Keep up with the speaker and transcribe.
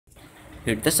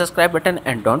Hit the subscribe button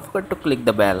and don't forget to click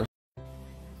the bell.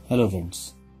 Hello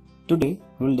friends, today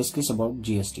we will discuss about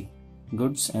GST,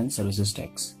 Goods and Services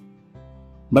Tax.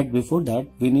 But before that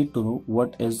we need to know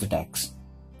what is the tax.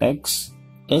 Tax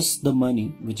is the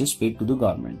money which is paid to the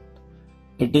government.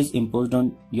 It is imposed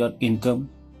on your income,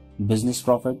 business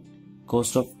profit,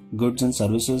 cost of goods and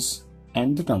services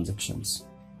and the transactions,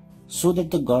 so that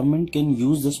the government can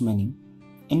use this money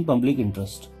in public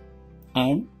interest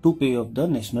and to pay off the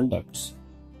national debts.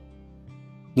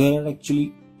 There are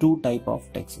actually two types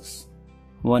of taxes.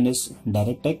 One is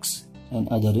direct tax and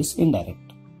other is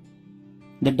indirect.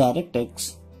 The direct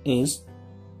tax is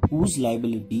whose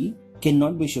liability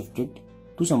cannot be shifted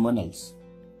to someone else,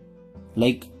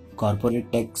 like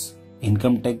corporate tax,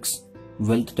 income tax,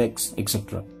 wealth tax,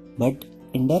 etc. But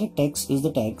indirect tax is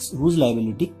the tax whose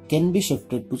liability can be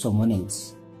shifted to someone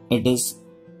else. It is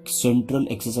central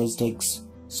excise tax,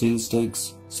 sales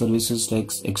tax, services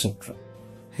tax, etc.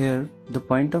 Here, the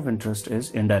point of interest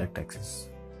is indirect taxes,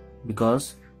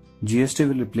 because GST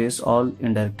will replace all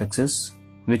indirect taxes,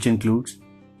 which includes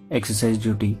excise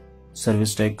duty,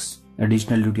 service tax,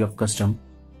 additional duty of custom,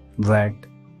 VAT,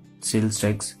 sales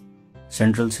tax,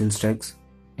 central sales tax,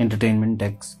 entertainment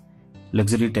tax,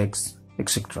 luxury tax,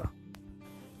 etc.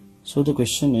 So the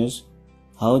question is,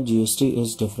 how GST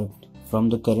is different from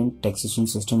the current taxation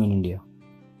system in India?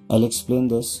 I'll explain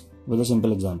this with a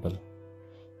simple example.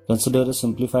 Consider a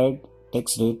simplified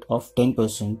tax rate of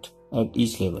 10% at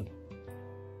each level.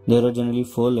 There are generally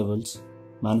 4 levels: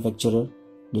 manufacturer,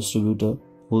 distributor,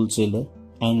 wholesaler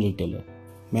and retailer.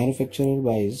 Manufacturer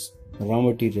buys raw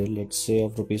material, let's say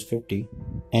of rupees 50,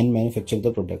 and manufacture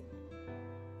the product,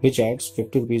 which adds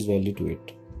 50 rupees value to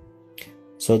it.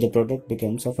 So the product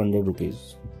becomes of 100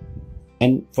 rupees.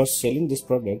 And for selling this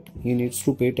product, he needs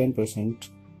to pay 10%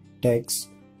 tax,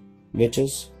 which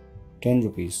is 10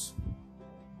 rupees.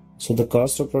 So the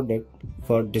cost of product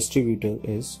for distributor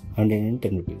is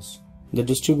 110 rupees. The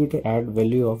distributor add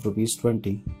value of rupees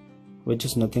 20, which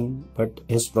is nothing but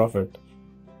his profit.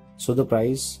 So the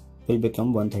price will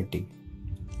become 130.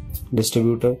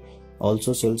 Distributor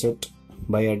also sells it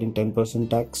by adding 10%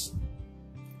 tax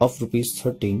of rupees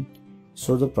 13.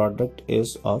 So the product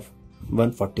is of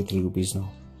 143 rupees now.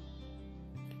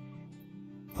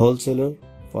 Wholesaler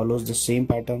follows the same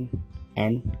pattern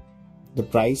and the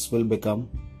price will become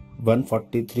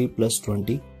 143 plus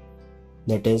 20,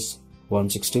 that is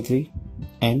 163,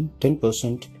 and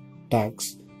 10%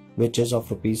 tax, which is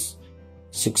of rupees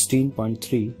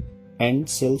 16.3, and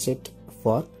sells it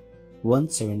for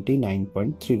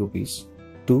 179.3 rupees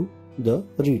to the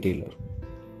retailer.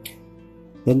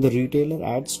 Then the retailer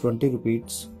adds 20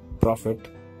 rupees profit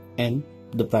and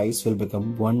the price will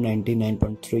become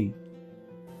 199.3.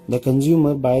 The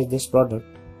consumer buys this product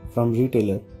from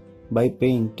retailer by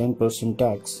paying 10%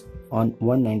 tax on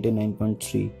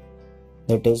 199.3,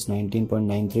 that is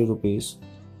 19.93 rupees.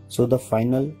 So the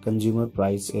final consumer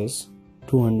price is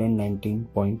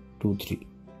 219.23.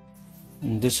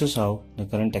 This is how the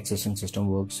current taxation system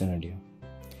works in India.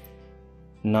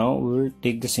 Now we will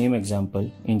take the same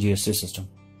example in GST system.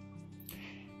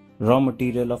 Raw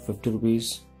material of 50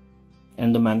 rupees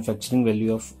and the manufacturing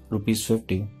value of rupees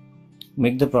 50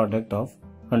 make the product of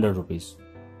 100 rupees.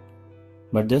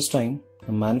 But this time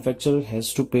the manufacturer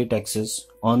has to pay taxes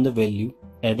on the value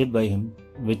added by him,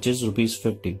 which is rupees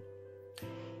 50.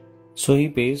 So he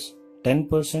pays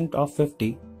 10% of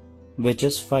 50, which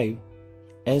is 5,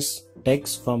 as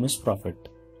tax from his profit.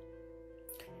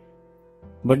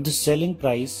 But the selling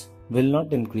price will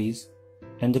not increase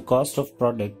and the cost of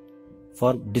product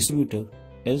for distributor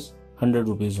is 100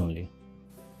 rupees only.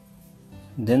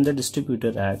 Then the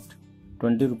distributor adds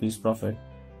 20 rupees profit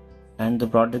and the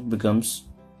product becomes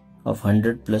of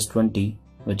 100 plus 20,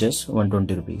 which is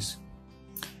 120 rupees.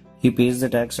 He pays the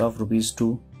tax of rupees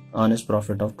 2 on his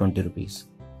profit of 20 rupees.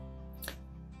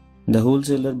 The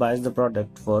wholesaler buys the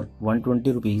product for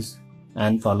 120 rupees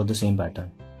and follow the same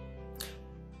pattern,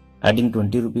 adding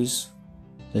 20 rupees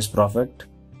his profit,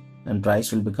 and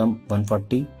price will become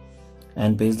 140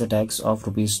 and pays the tax of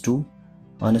rupees 2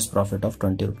 on his profit of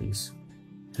 20 rupees.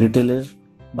 Retailer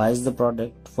buys the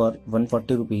product for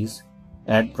 140 rupees,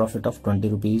 add profit of 20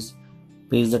 rupees,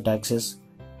 pays the taxes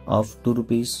of 2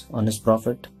 rupees on his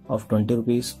profit of 20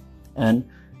 rupees and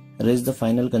raise the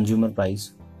final consumer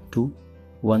price to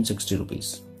 160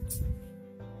 rupees.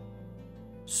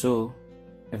 So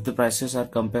if the prices are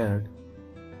compared,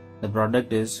 the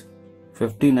product is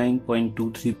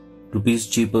 59.23 rupees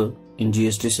cheaper in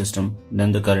GST system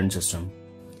than the current system.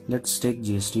 Let's take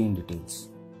GST in details.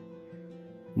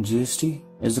 GST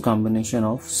is the combination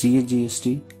of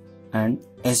CAGST and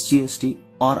SGST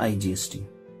or IGST.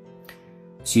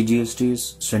 CGST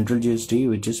is central GST,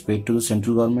 which is paid to the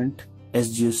central government.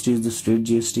 SGST is the state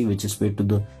GST, which is paid to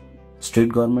the state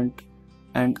government.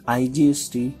 And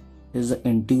IGST is the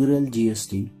integral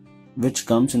GST, which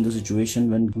comes in the situation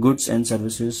when goods and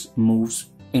services moves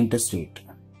interstate.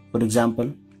 For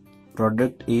example,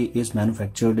 product A is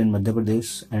manufactured in Madhya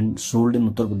Pradesh and sold in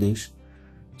Uttar Pradesh,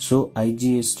 so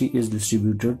IGST is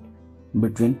distributed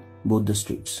between both the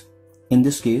states. In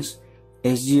this case,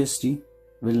 SGST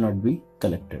will not be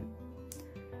collected.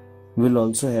 We will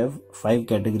also have 5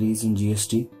 categories in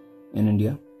GST in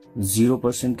India.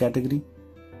 0% category,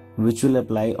 which will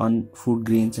apply on food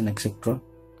grains and etc.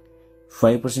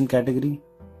 5% category,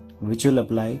 which will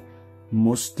apply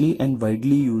mostly and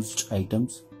widely used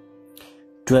items.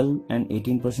 12 and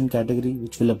 18% category,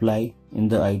 which will apply in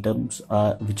the items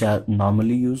which are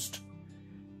normally used.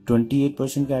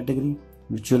 28% category,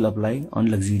 which will apply on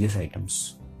luxurious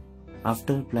items.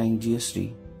 After applying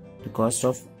GST, the cost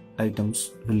of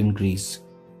items will increase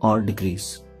or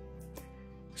decrease.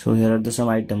 So here are some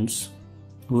items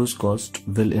whose cost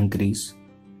will increase: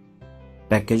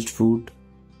 packaged food,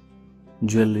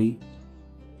 jewelry,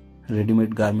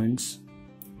 ready-made garments,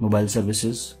 mobile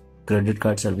services, credit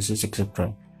card services,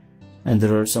 etc. And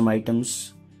there are some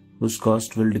items whose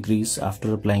cost will decrease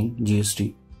after applying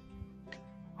GST: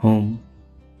 home,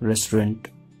 restaurant,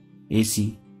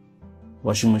 AC,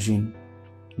 washing machine,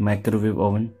 microwave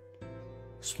oven,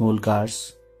 small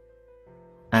cars,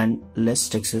 and less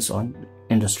taxes on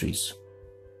industries.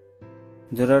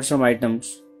 There are some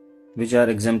items which are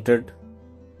exempted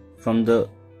from the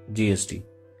GST: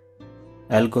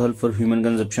 alcohol for human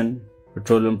consumption,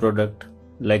 petroleum product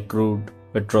like crude,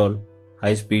 petrol,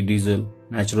 high-speed diesel,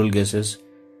 natural gases,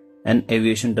 and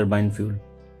aviation turbine fuel.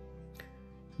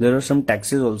 There are some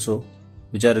taxes also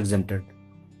which are exempted: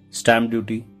 stamp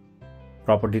duty,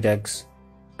 property tax,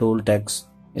 toll tax,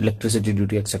 electricity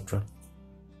duty, etc.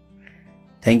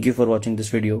 Thank you for watching this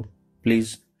video.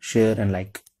 Please share and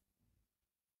like.